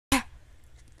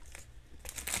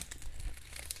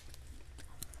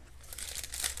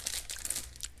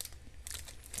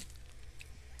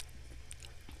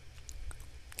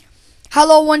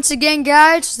Hello once again,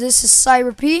 guys. This is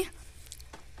Cyber P.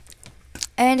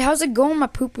 And how's it going, my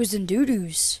poo-poos and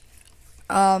doo-doos?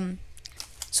 So in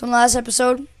the last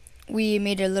episode, we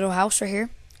made a little house right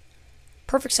here.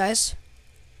 Perfect size.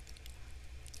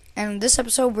 And in this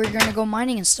episode, we're gonna go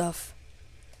mining and stuff.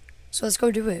 So let's go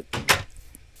do it.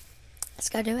 Let's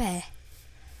go do it.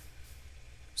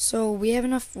 So we have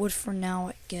enough wood for now,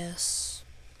 I guess.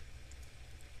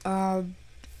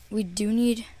 We do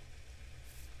need...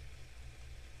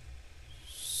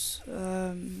 I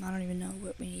don't even know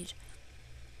what we need.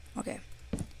 Okay,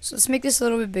 so let's make this a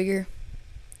little bit bigger.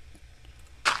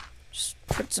 Just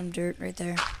put some dirt right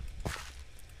there.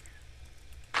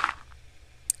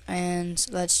 And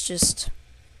let's just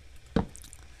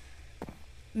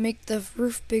make the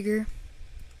roof bigger.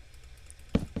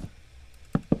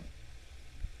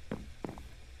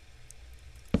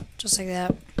 Just like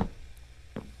that.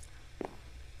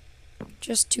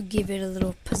 Just to give it a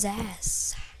little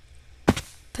pizzazz.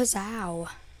 Pizzow.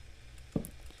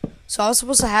 So I was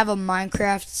supposed to have a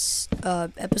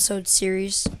Minecraft episode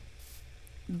series,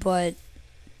 but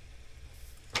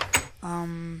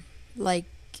like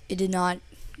it did not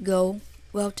go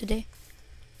well today.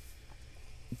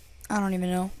 I don't even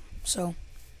know, so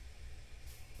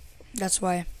that's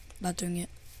why I'm not doing it.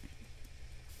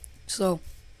 So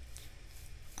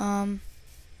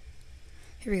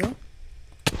here we go.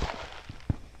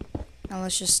 Now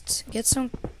let's just get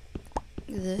some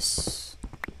this.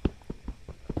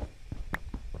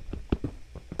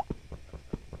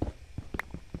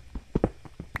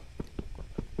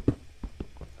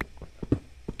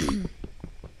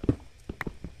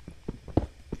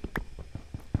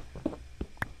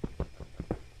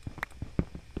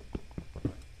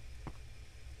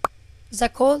 Is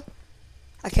that cold?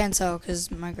 I can't tell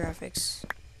because my graphics.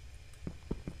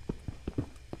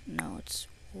 No, it's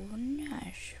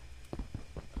nice.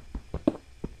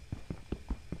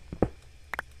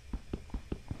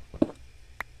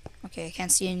 Okay, I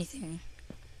can't see anything.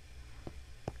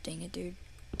 Dang it, dude.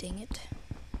 Dang it.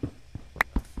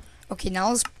 Okay,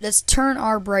 now let's turn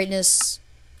our brightness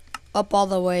up all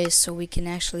the way so we can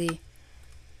actually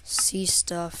see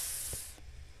stuff.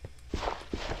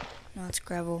 No, it's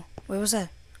gravel. Wait, what's that?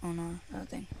 Oh no, that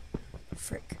thing.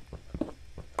 Frick.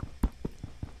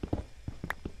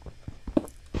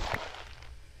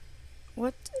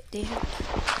 What the heck?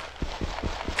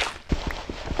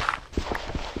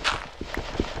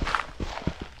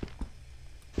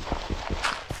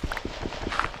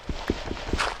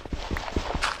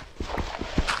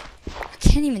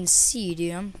 I can't even see,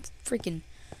 dude. I'm freaking.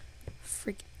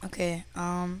 Okay,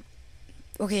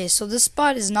 okay, so this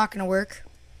spot is not gonna work.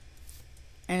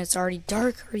 And it's already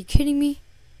dark. Are you kidding me?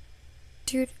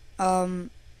 Dude, I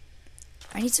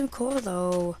need some coal,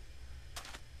 though.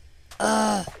 Do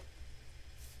I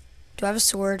have a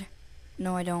sword?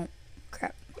 No, I don't.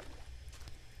 Crap.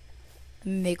 Let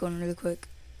me make one really quick.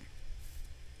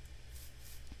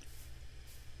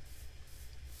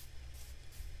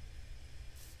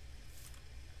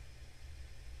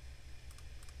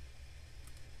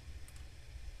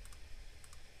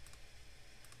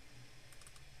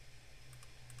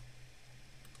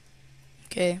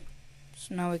 Okay,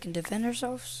 so now we can defend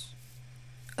ourselves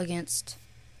against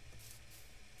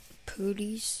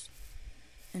Piggies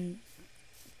and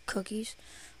cookies.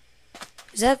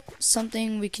 Is that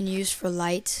something we can use for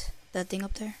light? That thing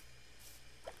up there?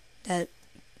 That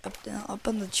up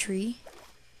on the tree?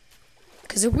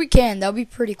 Because if we can, that would be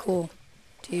pretty cool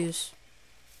to use.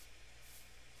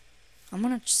 I'm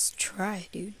gonna just try,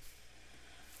 dude.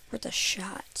 Worth a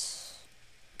shot.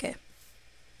 Okay.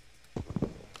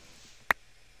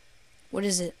 What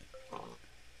is it?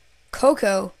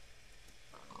 Coco?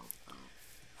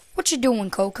 What you doing,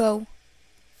 Coco?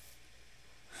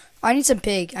 I need some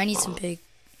pig. I need some pig.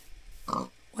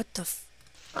 What the f...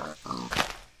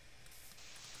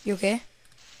 You okay?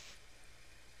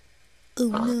 Oh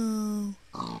no.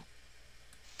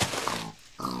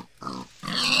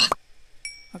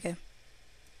 Okay.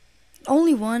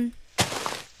 Only one?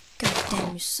 God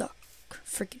damn, you suck.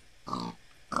 Freaking.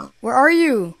 Where are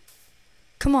you?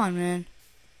 Come on, man.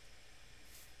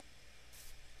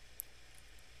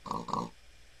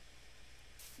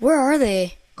 Where are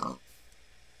they?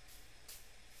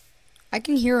 I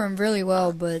can hear them really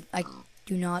well, but I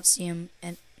do not see them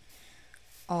at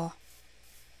all.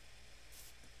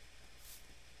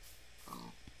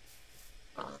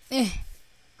 Eh.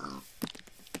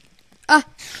 Ah.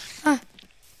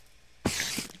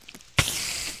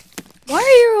 Why are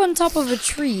you on top of a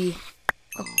tree?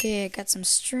 Okay, I got some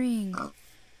string.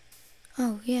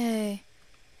 Oh, yay.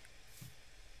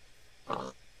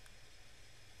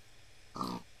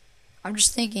 I'm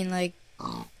just thinking, like,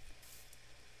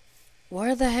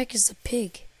 Where the heck is the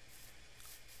pig?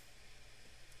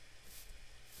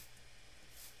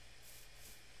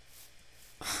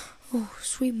 Oh,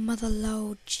 sweet mother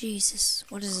Lord Jesus.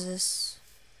 What is this?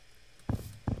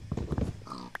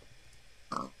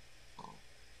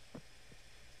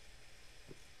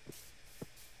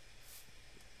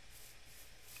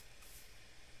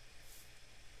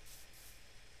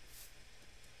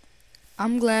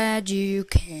 I'm glad you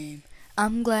came.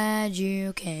 I'm glad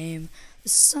you came. The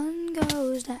sun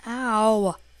goes down.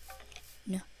 Ow.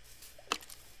 No.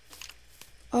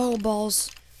 Oh, balls.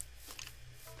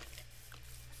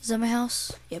 Is that my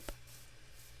house? Yep.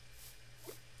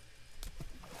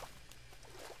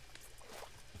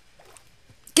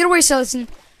 Get away, skeleton.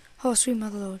 Oh, sweet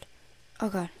mother Lord. Oh,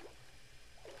 God.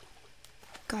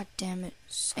 God damn it.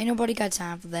 Ain't nobody got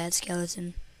time for that,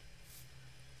 skeleton.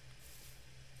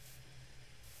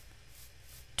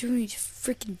 Dude,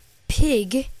 freaking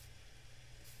pig.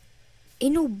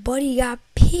 Ain't nobody got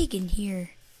pig in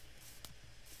here.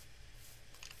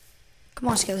 Come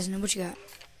on, skeleton. What you got?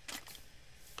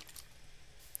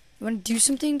 You wanna do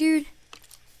something, dude?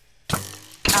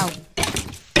 Ow.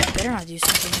 Better not do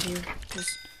something, dude.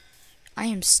 Because I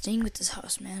am staying with this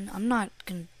house, man. I'm not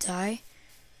gonna die.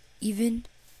 Even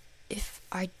if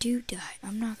I do die,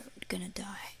 I'm not gonna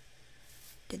die.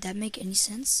 Did that make any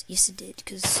sense? Yes, it did.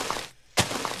 Because,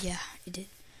 yeah, it did.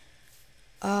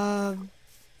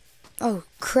 Oh,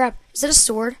 crap. Is that a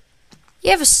sword?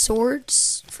 You have a sword?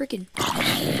 Freaking.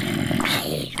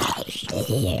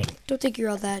 Don't think you're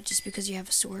all that just because you have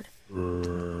a sword.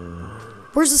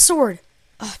 Where's the sword?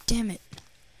 Oh, damn it.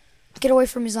 Get away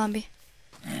from me, zombie.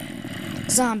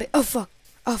 Zombie. Oh, fuck.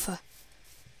 Oh, fuck.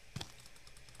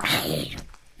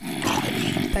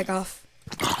 Back off.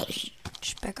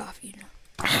 Just back off, you know.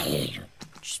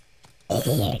 Just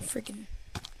freaking.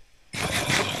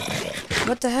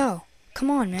 What the hell?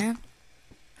 Come on, man.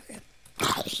 Okay.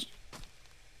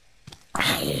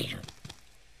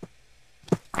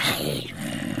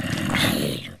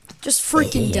 Just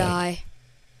freaking die.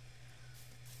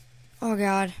 Oh,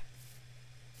 God.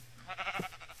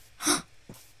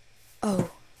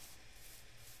 Oh.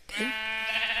 Okay.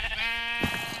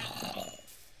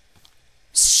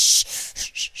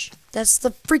 Shh. That's the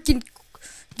freaking...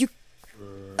 You...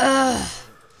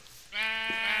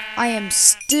 I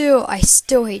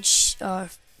still hate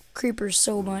creepers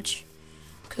so much.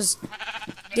 Because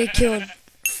they killed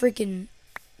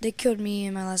me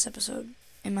in my last episode.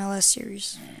 In my last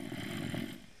series.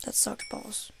 That sucked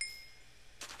balls.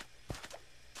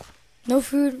 No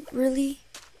food, really?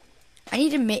 I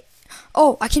need to make...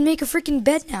 Oh, I can make a freaking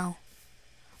bed now.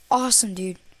 Awesome,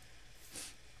 dude.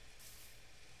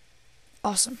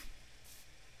 Awesome.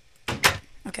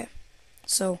 Okay.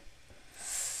 So,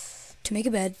 to make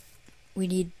a bed, we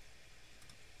need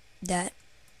that.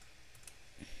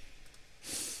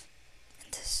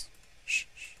 And this. Shh.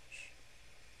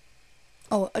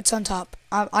 Oh, it's on top.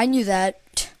 I knew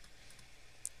that.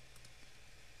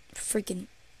 Freaking...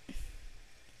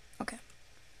 Okay.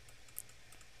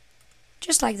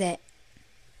 Just like that.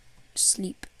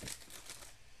 Sleep.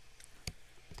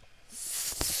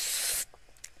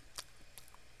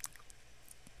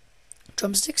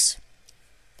 Drumsticks.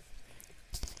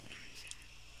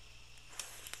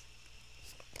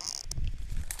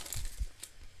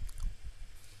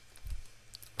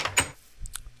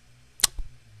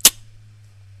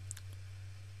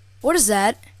 What is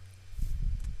that?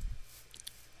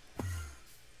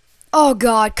 Oh,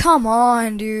 God, come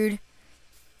on, dude.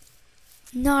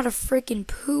 Not a freaking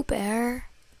poop air.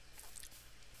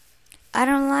 I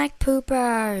don't like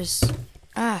poopers.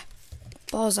 Ah,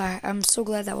 balls, I'm so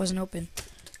glad that wasn't open.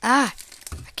 Ah,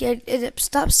 I can't,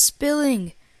 stop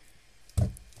spilling.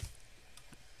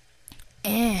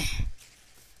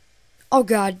 Oh,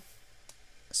 God.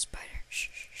 Spider.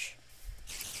 Shh.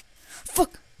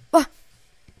 Fuck. Ah.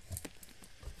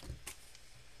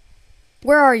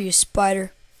 Where are you,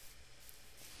 spider?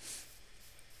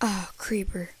 Ah, oh,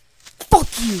 creeper. Fuck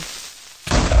you!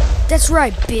 That's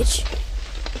right, bitch!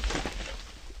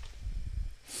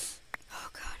 Oh,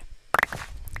 God.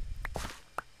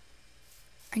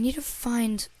 I need to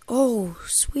find... Oh,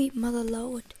 sweet mother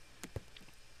Lord.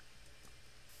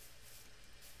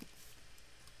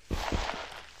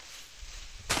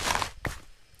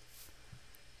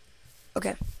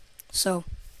 Okay, so...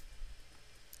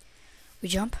 We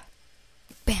jump.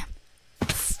 Bam.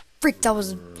 Freak, that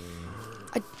was...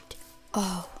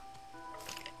 Oh.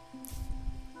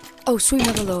 Oh, sweet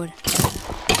mother Lord.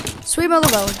 Sweet mother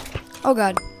Lord. Oh,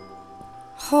 God.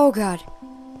 Oh, God.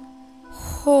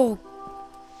 Oh,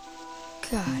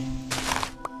 God.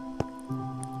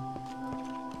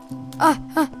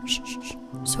 Shh, shh, shh.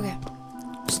 It's okay.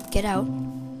 Just get out.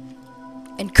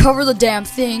 And cover the damn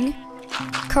thing.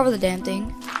 Cover the damn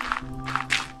thing.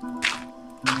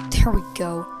 There we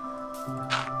go.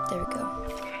 There we go.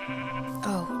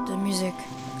 Oh, the music.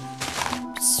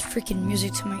 It's freaking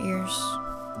music to my ears.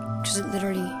 Because it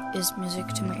literally is music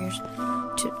to my ears.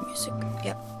 To music.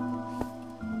 Yep.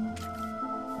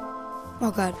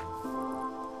 Oh god.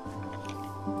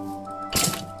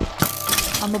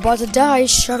 I'm about to die.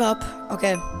 Shut up.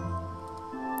 Okay.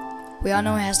 We all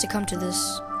know it has to come to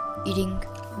this. Eating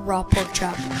raw pork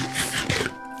chop.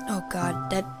 Oh god,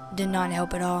 that did not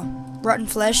help at all. Rotten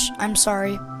flesh, I'm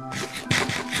sorry.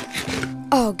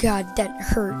 Oh god, that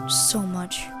hurt so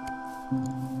much.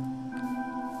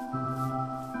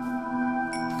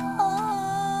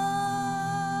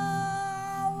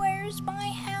 Oh, where's my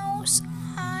house?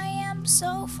 I am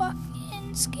so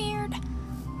fucking scared.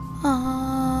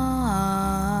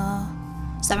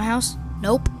 Is that my house?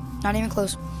 Nope, not even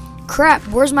close. Crap,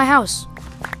 where's my house?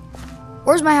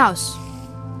 Where's my house?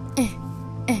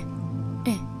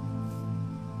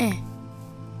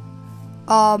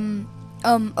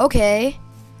 Okay.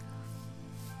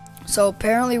 So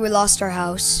apparently we lost our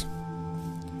house.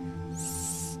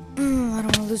 I don't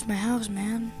want to lose my house,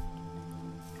 man.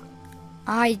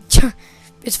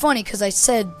 It's funny because I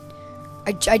said,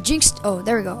 I jinxed, oh,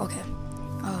 there we go, okay.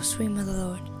 Oh, sweet mother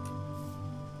Lord.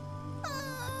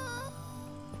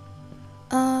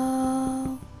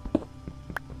 Oh.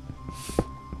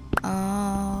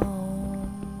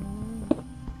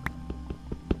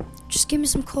 Just give me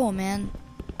some coal, man.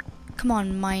 Come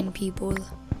on, mine people.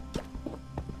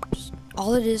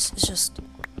 All it is just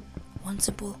one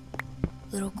simple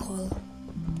little coal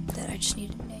that I just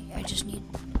need,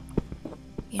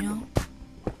 you know?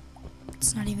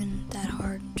 It's not even that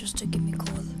hard just to give me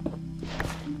coal.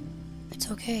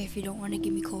 It's okay if you don't want to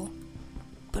give me coal,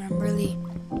 but I really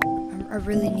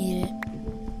need it.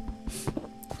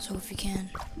 So if you can,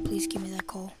 please give me that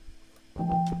coal.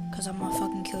 Cause I'm gonna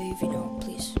fucking kill you if you don't,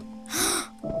 please.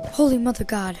 Holy mother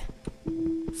god.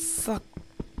 Fuck.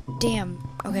 Damn.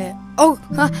 Okay. Oh!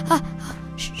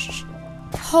 Shh, shh, shh.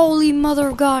 Holy mother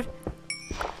of god.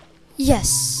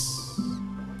 Yes.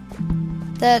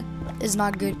 That is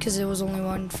not good because it was only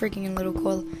one freaking little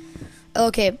coal.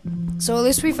 Okay. So at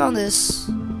least we found this.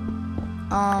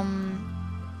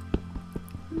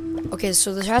 Okay,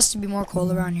 so there has to be more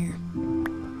coal around here.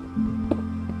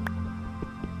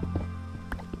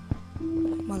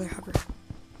 Mother hubber.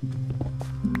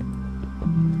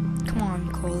 Come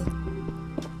on, coal.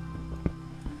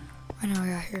 I know I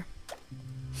got here.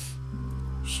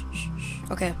 Shh, shh, shh.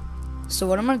 Okay, so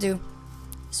what I'm gonna do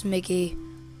is make a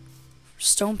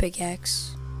stone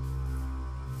pickaxe.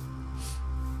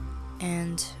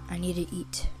 And I need to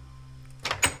eat.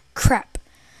 Crap.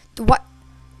 What?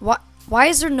 Why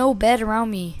is there no bed around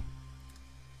me?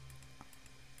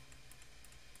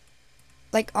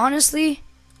 Like, honestly,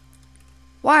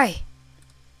 why?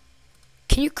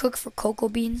 Can you cook for cocoa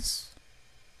beans?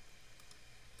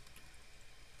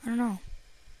 I don't know.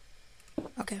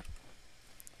 Okay.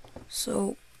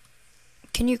 So,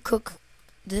 can you cook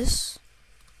this?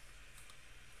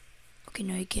 Okay,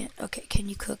 no you can't. Okay, can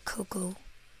you cook cocoa?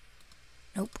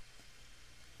 Nope.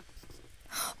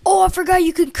 Oh, I forgot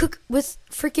you can cook with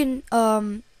freaking,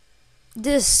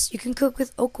 this. You can cook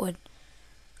with oak wood.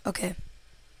 Okay.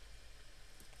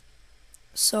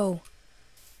 So,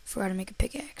 forgot to make a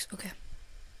pickaxe. Okay.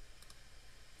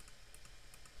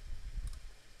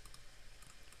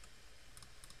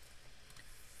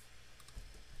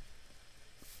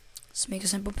 Let's make a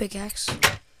simple pickaxe.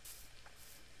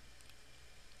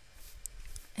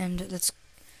 And let's,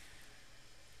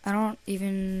 I don't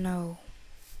even know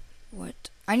what.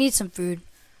 I need some food.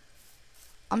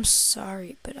 I'm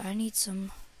sorry, but I need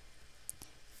some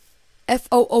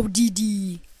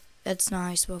FOODD. That's not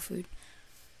how I spell food.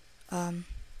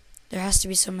 There has to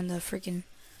be some in the freaking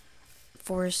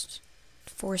forest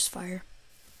fire.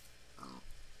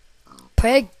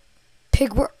 Pig,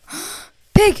 where?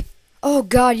 Pig! Oh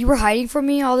god, you were hiding from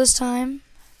me all this time?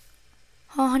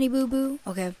 Huh, honey boo boo?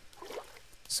 Okay.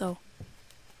 So,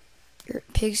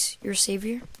 pigs, you're a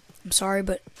savior. I'm sorry,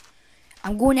 but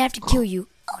I'm going to have to kill you.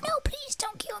 Oh no, please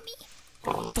don't kill me.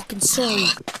 I'm fucking sorry.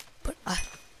 But,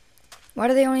 why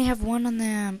do they only have one on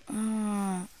them?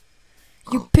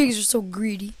 You pigs are so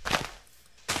greedy.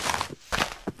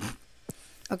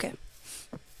 Okay.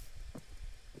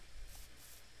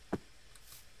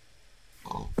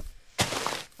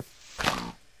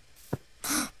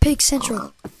 Pig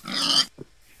Central.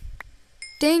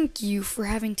 Thank you for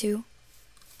having two.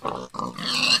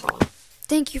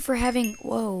 Thank you for having,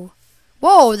 whoa.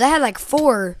 Whoa, that had like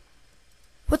 4.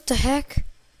 What the heck?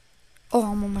 Oh,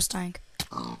 I'm almost dying.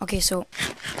 Okay, so...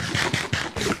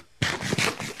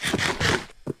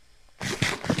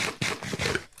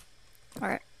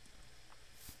 Alright.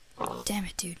 Damn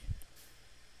it, dude.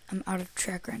 I'm out of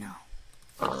track right now.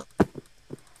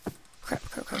 Crap.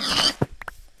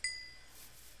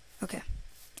 Okay.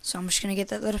 So I'm just gonna get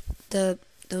that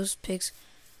those pigs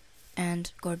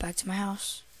and go back to my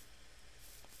house.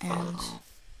 And,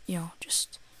 you know,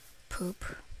 just poop.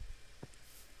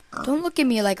 Don't look at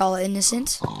me like all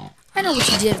innocent. I know what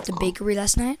you did at the bakery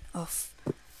last night. Oh.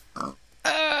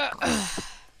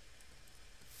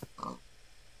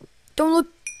 Don't look.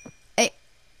 Hey.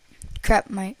 Crap,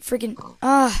 my freaking.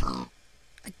 I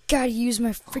gotta use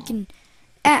my freaking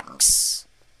axe.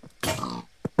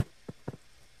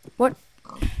 What?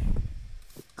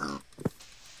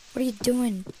 What are you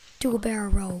doing? Do a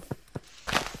barrel roll.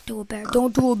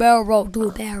 Don't do a barrel roll. Do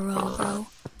a barrel roll, bro.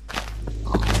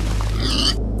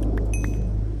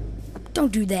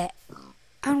 Don't do that.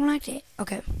 I don't like that.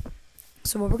 Okay.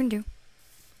 So what we're gonna do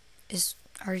is,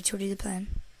 I already told you the plan.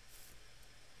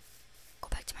 Go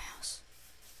back to my house.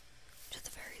 To the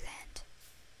very land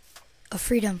of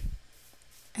freedom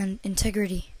and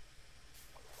integrity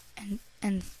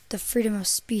and the freedom of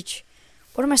speech.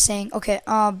 What am I saying? Okay,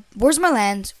 where's my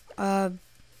land? I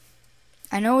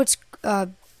know it's,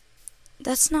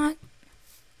 that's not,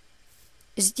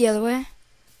 is it the other way?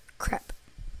 Crap.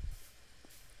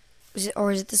 Is it,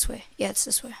 or is it this way? Yeah, it's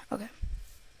this way. Okay.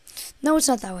 No, it's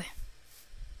not that way.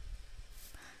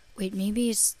 Wait, maybe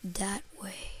it's that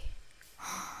way.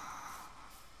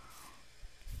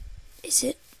 Is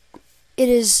it? It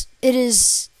is.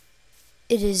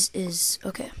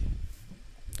 Okay.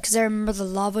 Because I remember the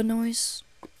lava noise.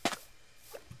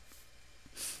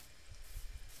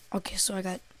 Okay, so I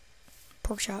got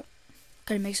pork chop.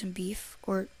 Gotta make some beef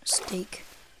or steak.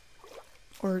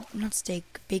 Or not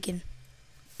steak, bacon.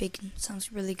 Bacon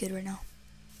sounds really good right now.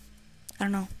 I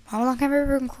don't know. How long have I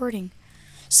been recording?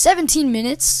 17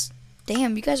 minutes?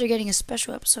 Damn, you guys are getting a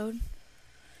special episode.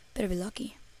 Better be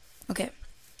lucky. Okay.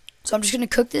 So I'm just gonna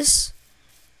cook this.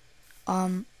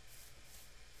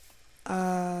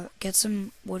 Get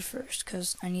some wood first,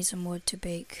 because I need some wood to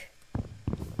bake.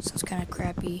 Sounds kind of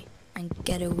crappy and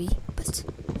ghetto-y, but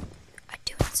I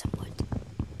do need some wood.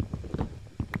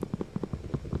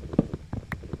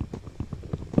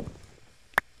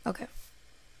 Okay.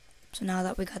 So now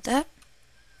that we got that,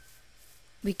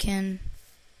 we can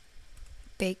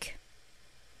bake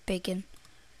bacon.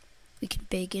 We can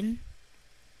bacon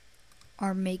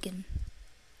our Megan.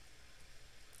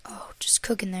 Oh, just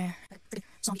cook in there.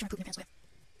 So I'm trying to poop in my pants away.